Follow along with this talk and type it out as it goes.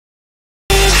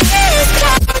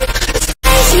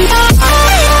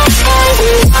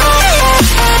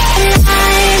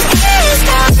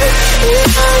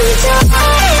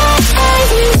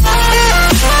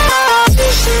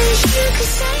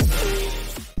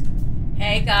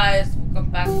Hey guys, welcome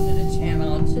back to the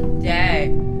channel. Today,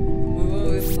 we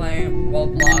will be playing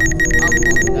Roblox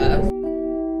Among Us.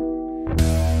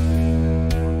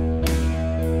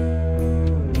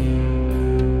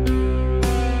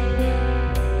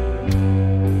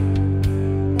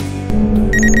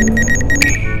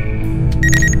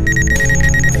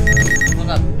 Hold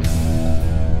up.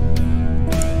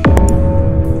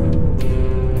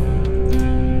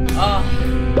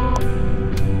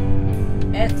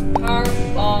 It's part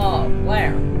of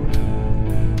where?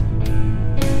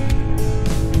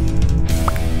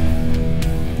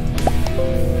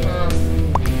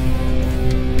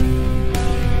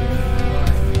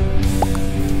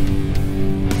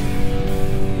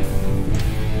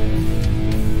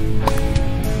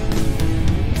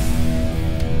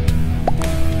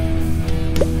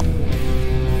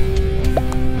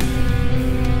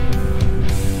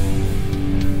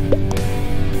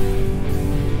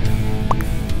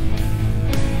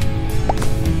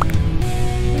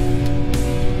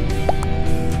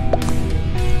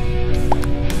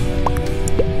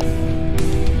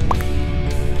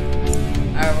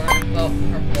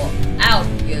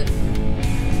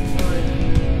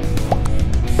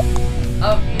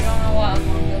 Oh, you don't know what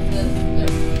Among Us is?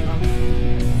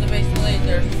 So basically,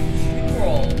 there's two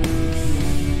roles.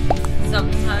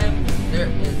 Sometimes there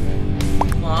is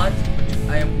mods, which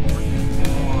I am working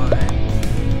on.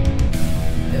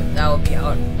 That will be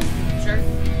out in the future.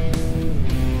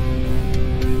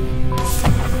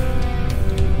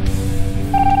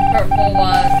 Purple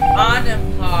was on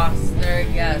imposter.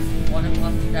 Yes, one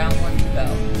imposter down, one to go.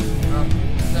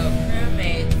 So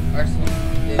crewmates are supposed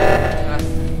to do tasks.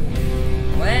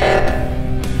 When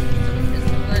it's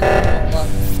similar to Roblox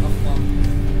Among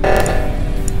Us,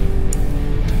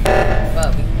 but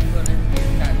we can put in new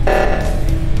kinds of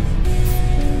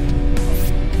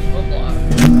Roblox.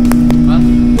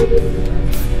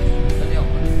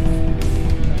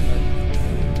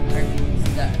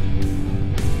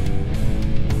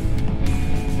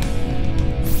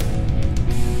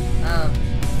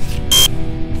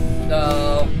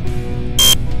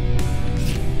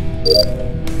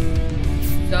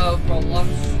 So for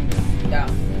lunch, yeah.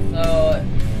 So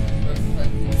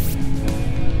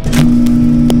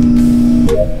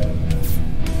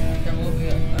there will be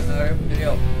another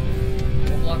video.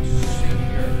 Roblox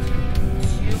Junior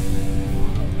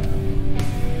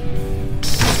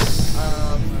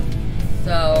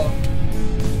so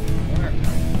where?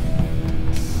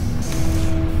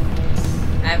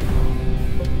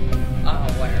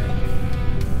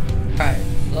 Alright,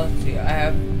 so let's see. I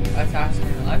have a task in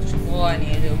electrical. I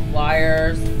need to do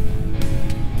wires.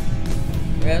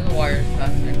 Where's the wires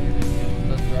task? I need to do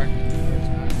the directed towards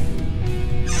that.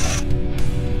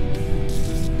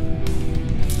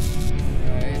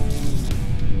 Alright.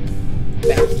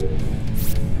 Bam.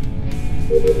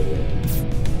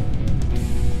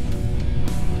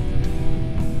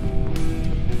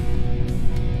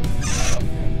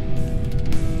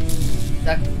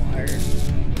 Second wires.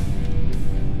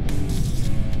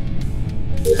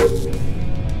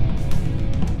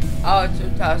 Oh, it's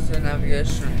 2,000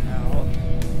 navigation right now.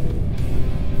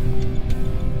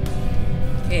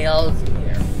 Kale's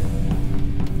here.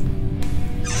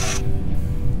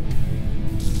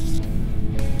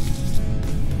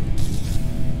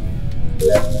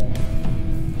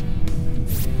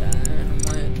 Then I'm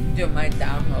going to do my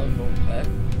download real quick.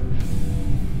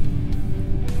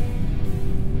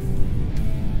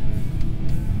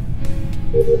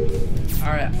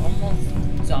 Alright, almost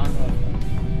done with it.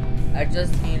 I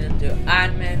just need to do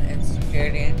admin and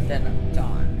security and then I'm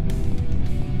done.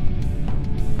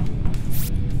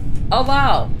 Oh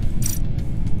wow!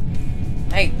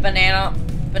 Hey, banana.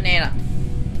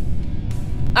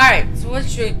 Alright, so what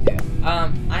should we do?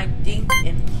 I think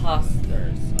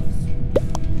imposters.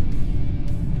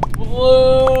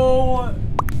 Blue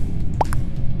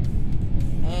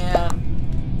and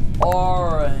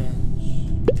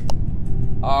orange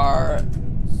are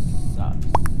sus.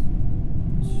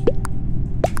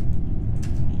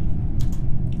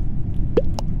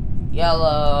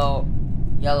 Yellow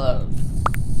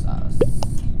sus.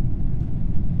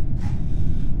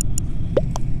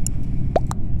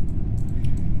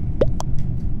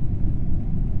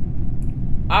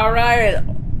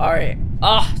 Alright.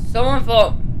 Ah, someone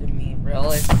vote me,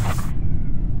 really?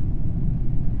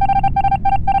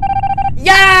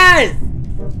 Yes!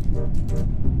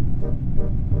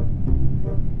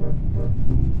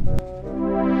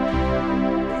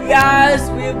 Yes,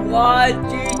 we won!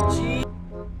 GG!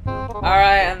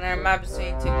 Alright, and our map is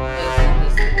going to take place in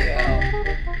this video.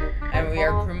 And we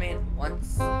are crewmate once.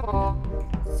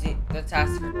 See the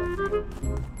task.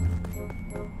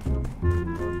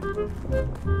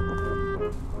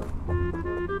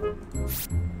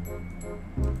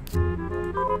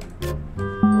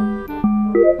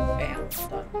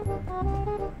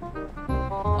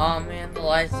 Oh man, the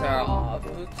lights are off.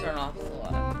 Who turned off the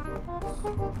lights?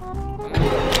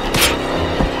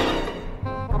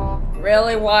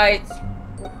 Really, White?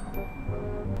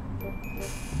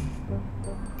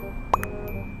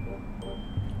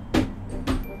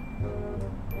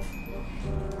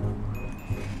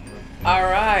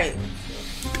 Alright.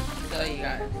 So you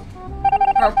guys.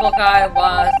 Purple guy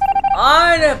was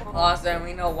an imposter, and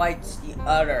we know White's the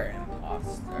other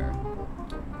imposter.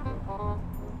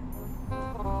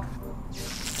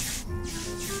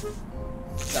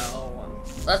 So,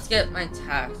 let's get my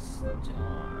task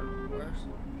done.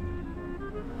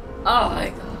 Oh my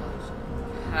gosh.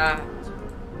 Cat.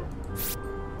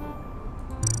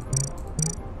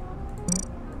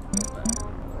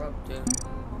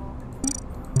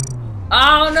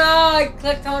 Oh no, I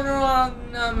clicked on the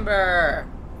wrong number.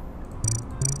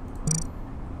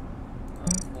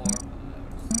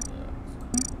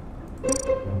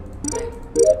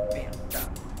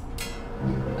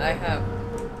 I have.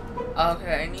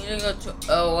 Okay, I need to go to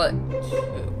O2.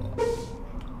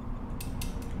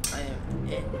 I am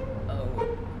in O2.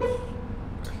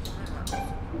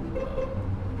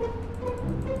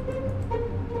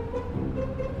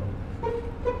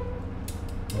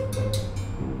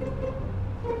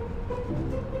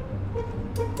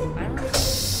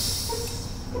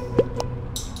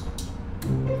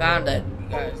 Found it, you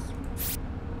guys.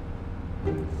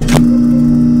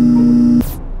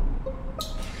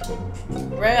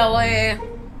 Really?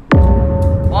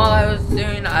 While I was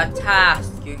doing a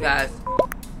task, you guys.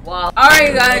 Well, alright,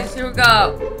 you guys, here we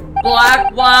go.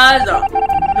 Black was not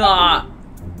on.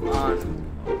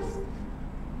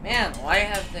 Man, why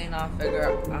have they not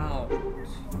figured out?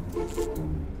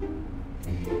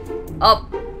 Oh,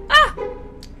 ah!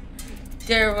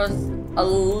 There was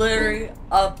literally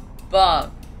a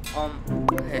bug.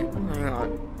 Okay, hang on.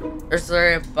 There's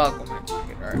literally a bug on my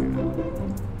computer right now.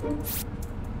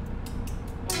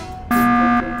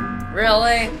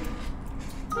 Really?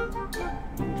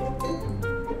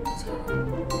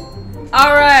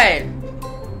 Alright.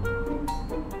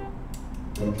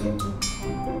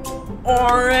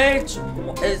 Orange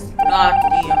is not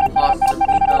the imposter.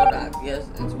 We know that because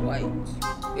it's white.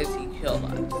 Because he killed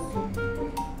us.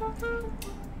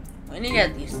 We need to get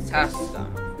these tasks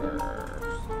done first.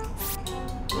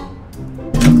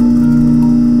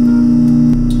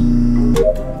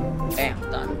 Bam,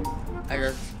 done.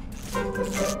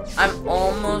 I'm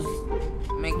almost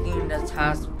making the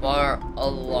taskbar a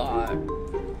lot.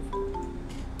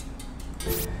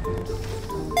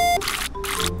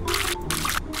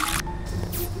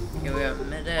 Okay, we have a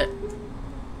minute.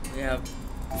 We have,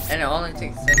 and it only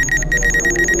takes 6 seconds.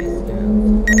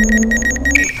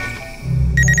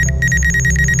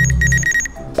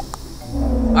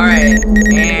 Alright,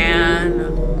 and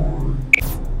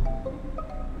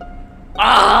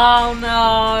oh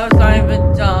no, it's not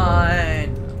even done.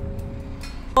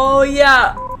 Oh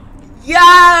yeah.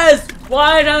 Yes!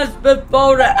 White has been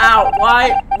voted out.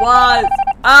 White was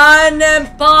an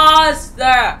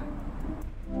imposter.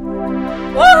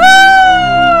 Woohoo!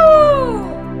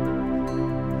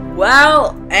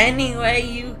 Well, anyway,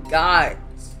 you guys,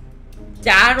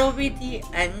 that'll be the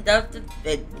end of the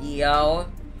video.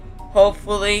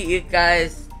 Hopefully you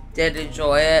guys did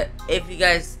enjoy it. If you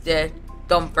guys did,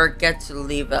 don't forget to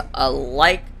leave it a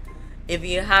like. If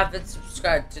you haven't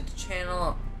subscribed to the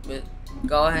channel,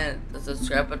 go ahead and hit the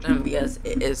subscribe button because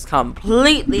it is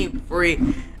completely free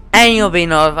and you'll be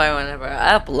notified whenever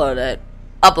I upload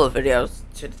videos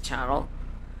to the channel.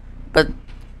 But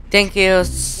thank you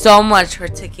so much for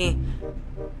taking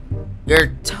your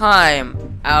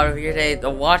time out of your day to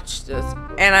watch this,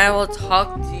 and I will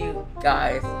talk to you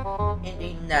guys in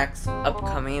the next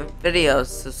upcoming videos.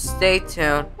 So stay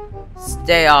tuned,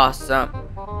 stay awesome,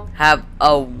 have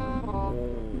a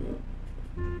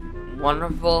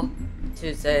wonderful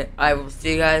Tuesday. I will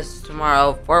see you guys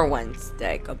tomorrow for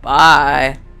Wednesday.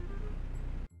 Goodbye.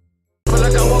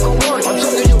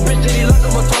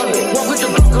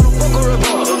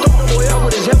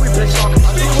 I'm